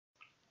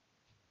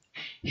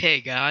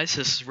Hey guys,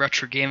 this is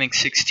Retro Gaming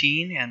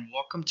 16 and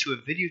welcome to a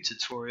video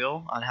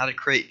tutorial on how to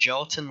create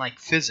gelatin-like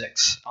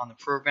physics on the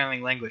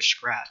programming language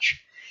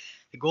Scratch.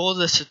 The goal of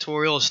this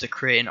tutorial is to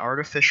create an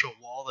artificial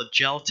wall of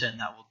gelatin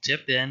that will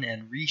dip in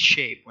and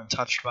reshape when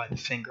touched by the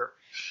finger.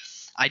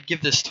 I'd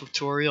give this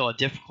tutorial a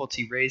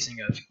difficulty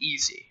rating of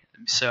easy,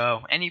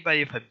 so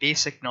anybody with a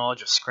basic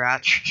knowledge of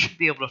Scratch should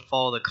be able to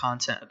follow the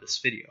content of this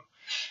video.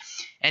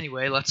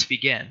 Anyway, let's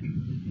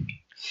begin.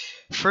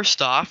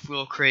 First off,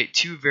 we'll create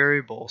two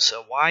variables,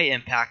 a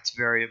y-impact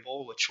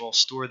variable, which will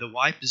store the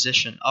y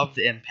position of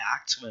the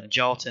impact when the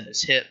gelatin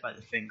is hit by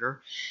the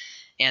finger,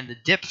 and the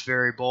dip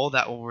variable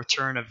that will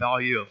return a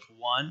value of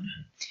 1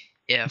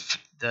 if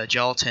the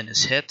gelatin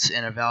is hit,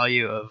 and a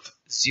value of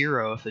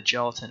 0 if the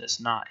gelatin is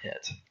not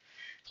hit.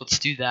 So let's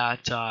do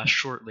that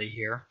shortly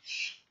here.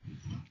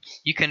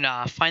 You can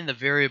find the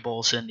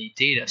variables in the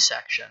data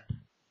section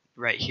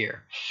right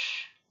here.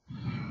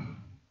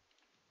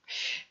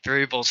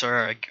 Variables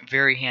are a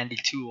very handy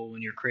tool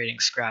when you're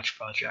creating Scratch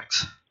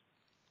projects.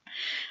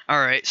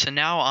 Alright, so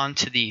now on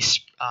to the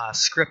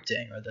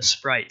scripting, or the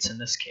sprites in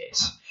this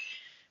case.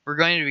 We're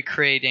going to be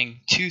creating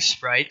two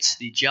sprites,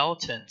 the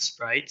gelatin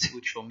sprite,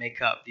 which will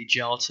make up the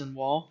gelatin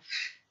wall,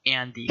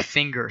 and the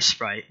finger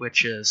sprite,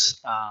 which is,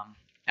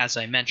 as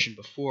I mentioned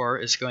before,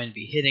 is going to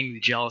be hitting the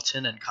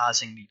gelatin and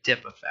causing the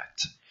dip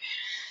effect.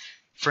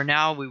 For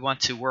now, we want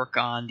to work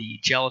on the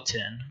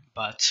gelatin,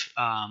 but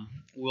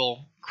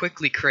we'll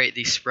quickly create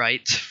the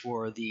sprite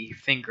for the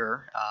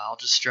finger. I'll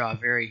just draw a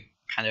very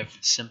kind of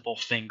simple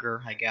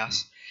finger, I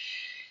guess.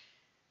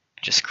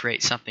 Just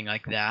create something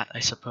like that, I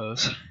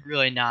suppose.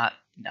 Really not,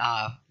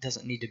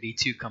 doesn't need to be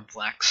too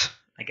complex.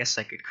 I guess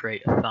I could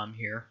create a thumb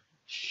here.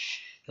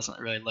 Doesn't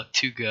really look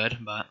too good,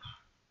 but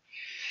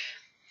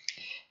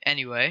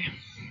anyway.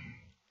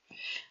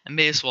 I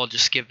may as well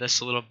just give this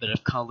a little bit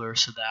of color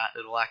so that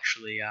it'll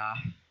actually,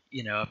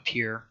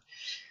 appear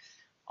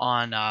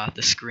on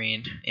the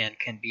screen and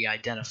can be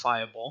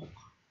identifiable.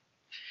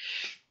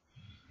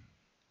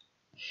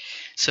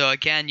 So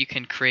again, you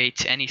can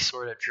create any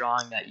sort of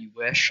drawing that you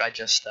wish. I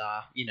just,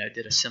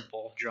 did a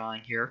simple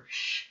drawing here.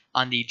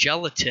 On the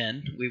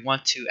gelatin, we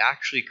want to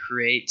actually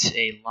create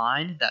a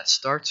line that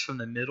starts from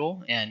the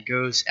middle and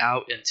goes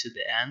out into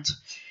the end.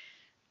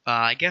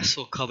 I guess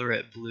we'll color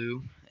it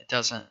blue. It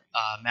doesn't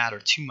matter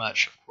too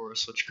much, of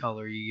course, which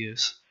color you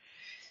use.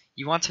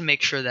 You want to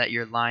make sure that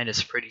your line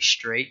is pretty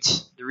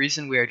straight. The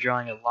reason we are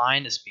drawing a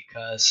line is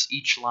because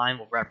each line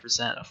will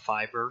represent a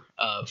fiber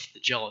of the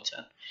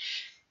gelatin.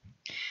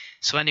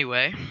 So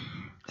anyway,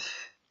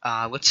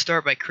 let's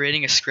start by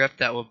creating a script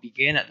that will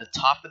begin at the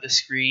top of the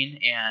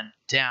screen and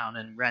down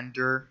and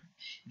render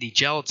the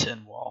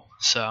gelatin wall.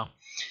 So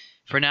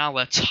for now,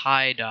 let's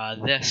hide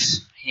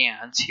this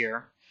hand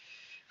here.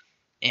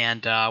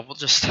 And we'll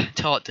just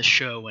tell it to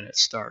show when it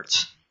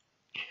starts.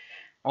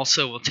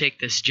 Also, we'll take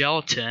this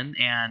gelatin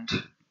and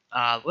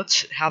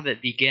let's have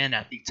it begin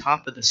at the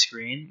top of the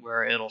screen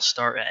where it'll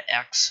start at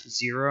x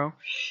 0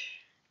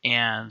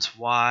 and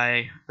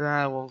y,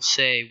 we'll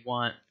say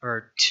 1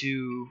 or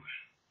 2.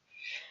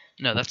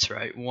 No, that's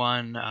right,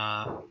 1.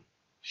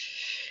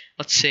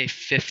 Let's say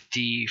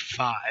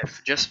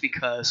 55, just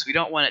because we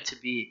don't want it to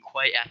be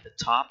quite at the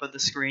top of the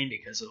screen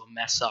because it'll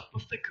mess up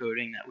with the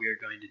coding that we are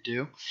going to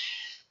do.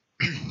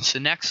 So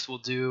next we'll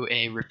do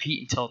a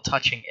repeat until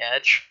touching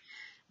edge,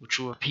 which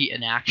will repeat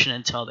an action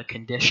until the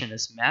condition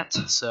is met.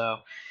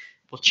 So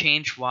we'll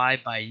change y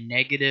by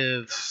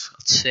negative,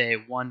 let's say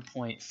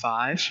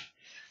 1.5,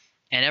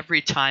 and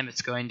every time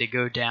it's going to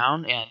go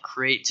down and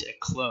create a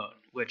clone,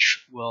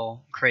 which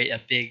will create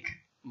a big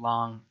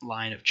long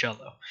line of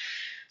Jell-o.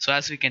 So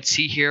as we can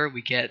see here,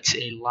 we get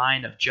a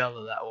line of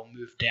Jell-o that will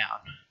move down.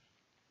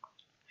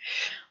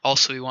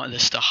 Also, we want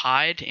this to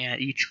hide and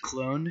each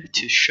clone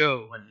to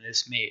show when it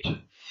is made.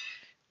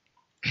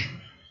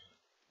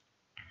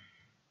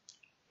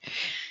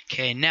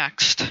 Okay,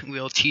 next we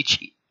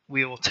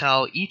will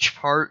tell each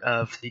part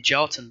of the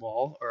gelatin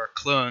wall or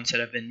clones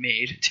that have been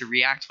made to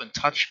react when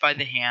touched by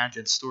the hand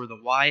and store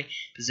the y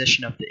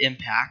position of the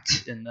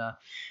impact in the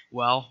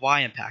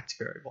y-impact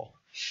variable.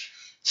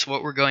 So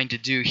what we're going to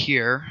do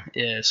here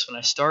is when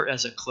I start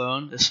as a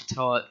clone, this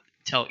will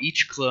tell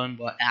each clone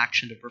what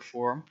action to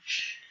perform.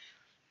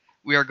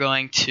 We are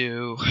going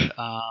to,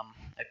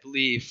 I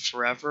believe,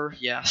 forever,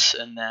 yes,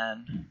 and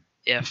then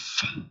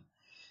if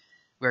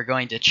we're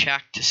going to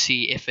check to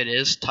see if it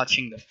is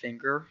touching the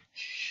finger,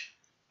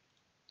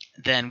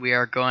 then we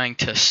are going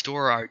to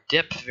store our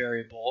dip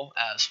variable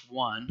as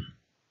 1,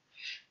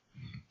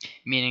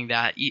 meaning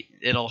that the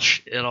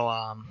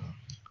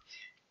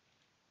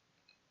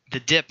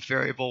dip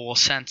variable will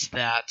sense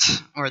that,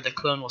 or the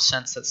clone will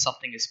sense that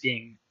something is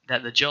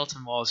that the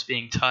gelatin wall is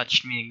being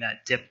touched, meaning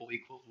that dip will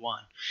equal 1.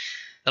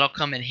 That'll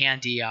come in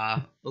handy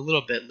a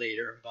little bit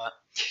later, but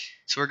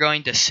so we're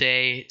going to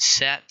say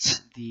set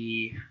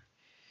the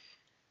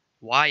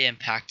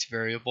y-impact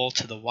variable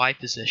to the y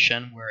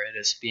position where it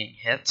is being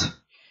hit.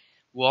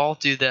 We'll all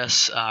do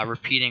this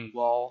repeating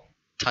wall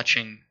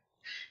touching,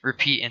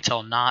 repeat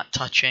until not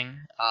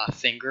touching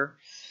finger.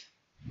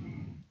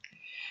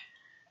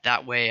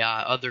 That way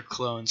other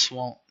clones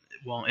won't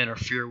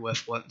interfere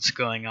with what's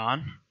going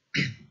on.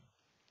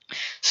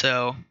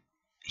 So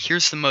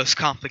here's the most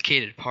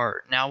complicated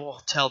part. Now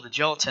we'll tell the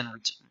gelatin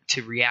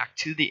to react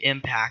to the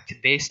impact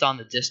based on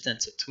the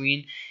distance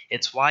between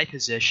its y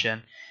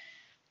position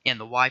and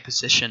the y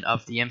position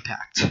of the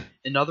impact.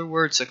 In other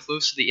words, the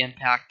closer the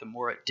impact, the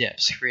more it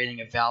dips, creating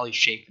a valley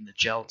shape in the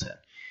gelatin.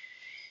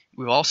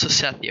 We've also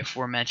set the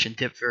aforementioned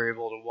dip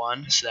variable to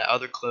 1 so that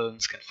other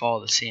clones can follow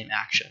the same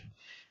action.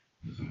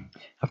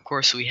 Of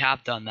course, we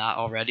have done that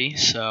already,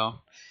 so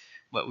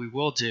what we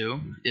will do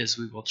is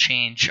we will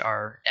change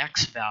our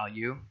x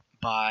value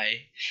by,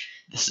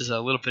 this is a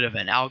little bit of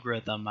an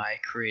algorithm I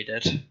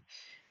created.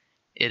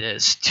 It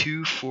is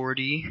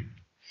 240,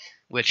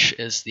 which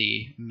is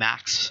the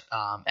max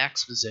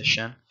x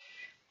position,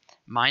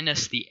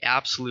 minus the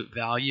absolute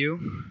value,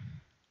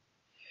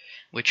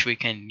 which we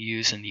can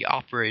use in the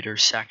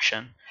operators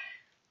section,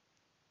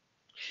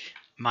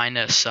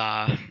 minus,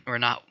 or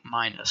not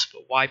minus,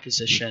 but y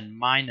position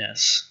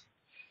minus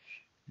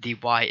the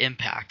y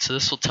impact. So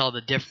this will tell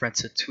the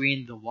difference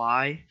between the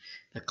y,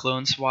 the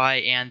clone's y,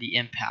 and the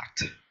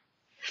impact.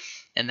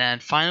 And then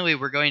finally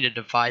we're going to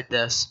divide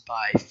this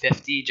by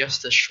 50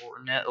 just to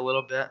shorten it a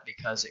little bit,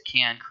 because it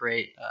can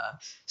create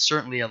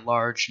certainly a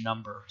large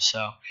number.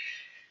 So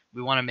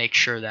we want to make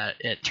sure that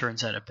it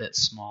turns out a bit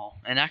small.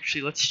 And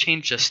actually, let's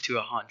change this to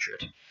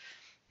 100.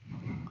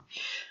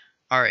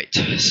 Alright,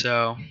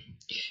 so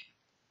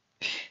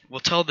we'll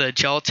tell the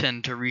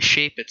gelatin to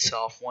reshape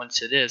itself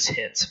once it is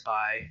hit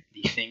by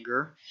the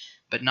finger,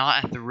 but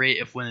not at the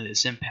rate of when it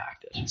is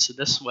impacted. So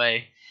this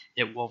way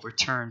it will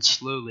return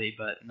slowly,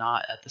 but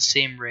not at the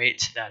same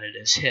rate that it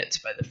is hit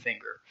by the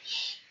finger.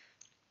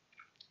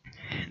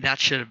 That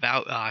should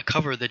about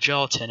cover the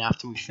gelatin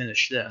after we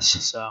finish this.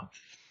 So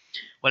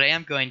what I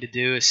am going to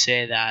do is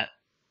say that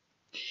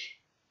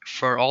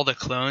for all the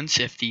clones,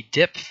 if the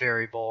dip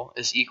variable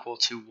is equal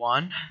to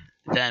 1,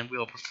 then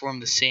we'll perform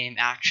the same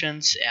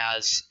actions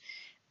as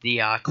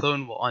the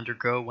clone will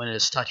undergo when it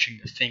is touching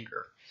the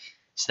finger.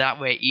 So that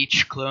way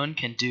each clone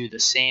can do the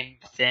same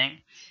thing,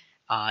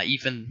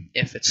 even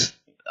if it's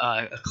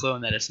a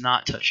clone that is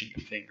not touching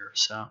the finger.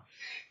 So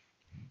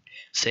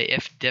say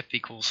if dip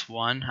equals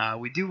 1,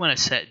 we do want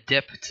to set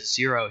dip to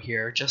 0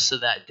 here, just so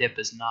that dip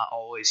is not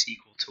always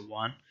equal to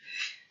 1.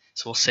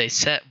 So we'll say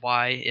set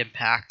y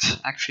impact.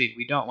 Actually,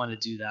 we don't want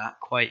to do that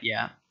quite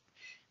yet,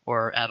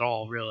 or at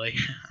all really.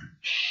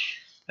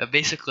 But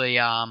basically,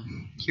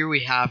 here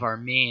we have our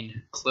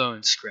main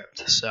clone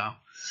script. So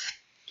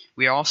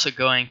we are also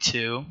going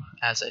to,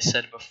 as I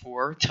said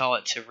before, tell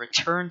it to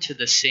return to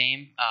the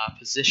same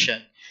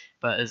position,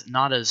 but is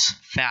not as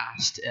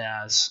fast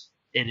as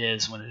it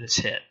is when it is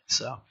hit.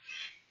 So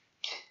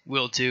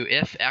we'll do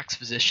if x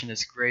position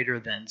is greater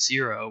than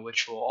 0,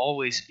 which will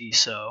always be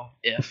so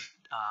if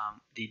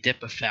the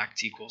dip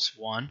effect equals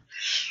 1.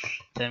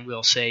 Then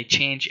we'll say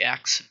change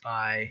x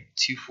by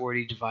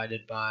 240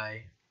 divided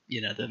by,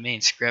 the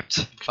main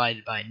script,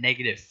 divided by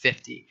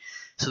 -50.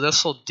 So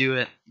this will do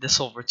it. This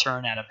will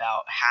return at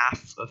about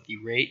half of the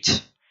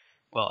rate,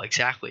 well,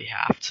 exactly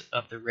half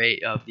of the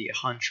rate of the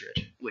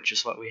 100, which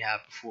is what we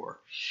have before.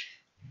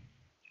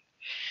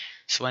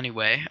 So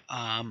anyway,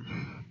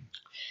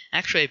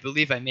 actually I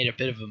believe I made a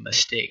bit of a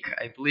mistake.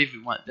 I believe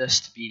we want this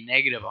to be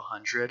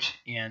 -100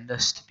 and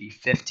this to be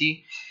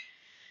 50,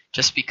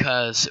 just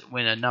because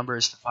when a number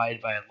is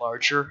divided by a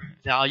larger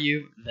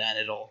value, then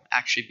it'll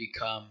actually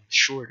become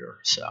shorter,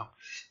 so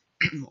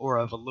or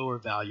of a lower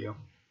value.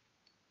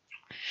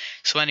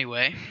 So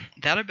anyway,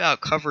 that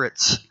about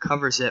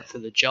covers it for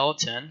the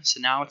gelatin. So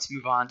now let's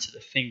move on to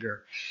the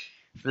finger.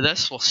 For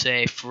this, we'll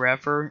say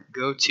forever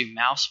go to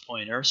mouse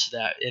pointer so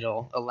that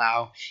it'll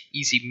allow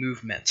easy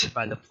movement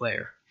by the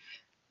player.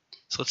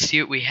 So let's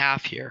see what we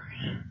have here.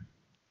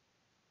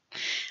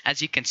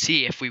 As you can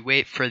see, if we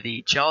wait for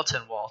the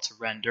gelatin wall to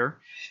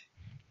render,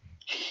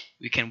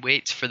 we can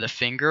wait for the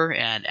finger,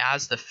 and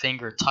as the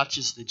finger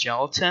touches the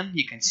gelatin,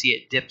 you can see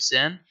it dips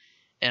in,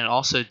 and it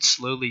also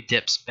slowly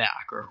dips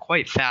back, or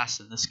quite fast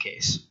in this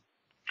case.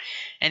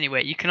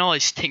 Anyway, you can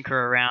always tinker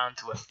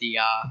around with the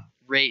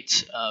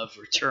rate of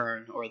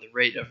return, or the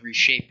rate of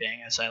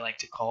reshaping, as I like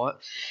to call it.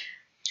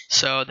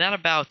 So that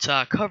about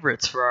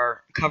covers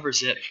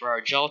it for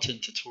our gelatin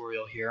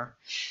tutorial here.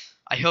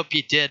 I hope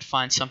you did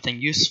find something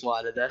useful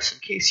out of this. In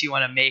case you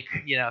want to make,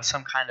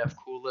 some kind of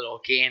cool little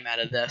game out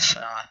of this.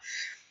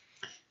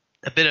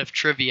 A bit of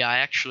trivia, I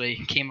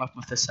actually came up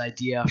with this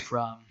idea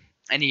from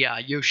any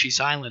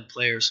Yoshi's Island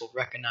players will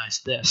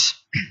recognize this.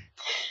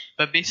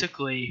 But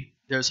basically,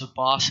 there's a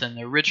boss in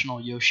the original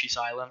Yoshi's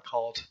Island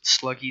called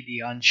Sluggy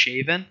the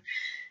Unshaven.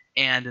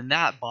 And in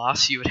that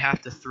boss, you would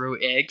have to throw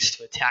eggs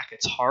to attack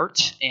its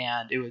heart,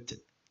 and it would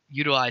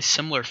utilize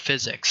similar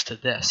physics to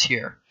this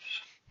here.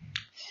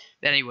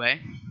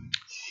 Anyway,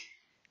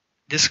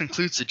 this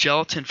concludes the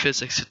gelatin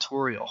physics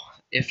tutorial.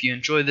 If you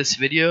enjoyed this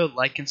video,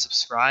 like and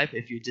subscribe.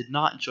 If you did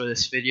not enjoy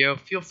this video,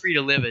 feel free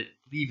to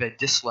leave a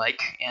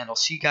dislike, and I'll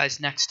see you guys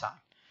next time.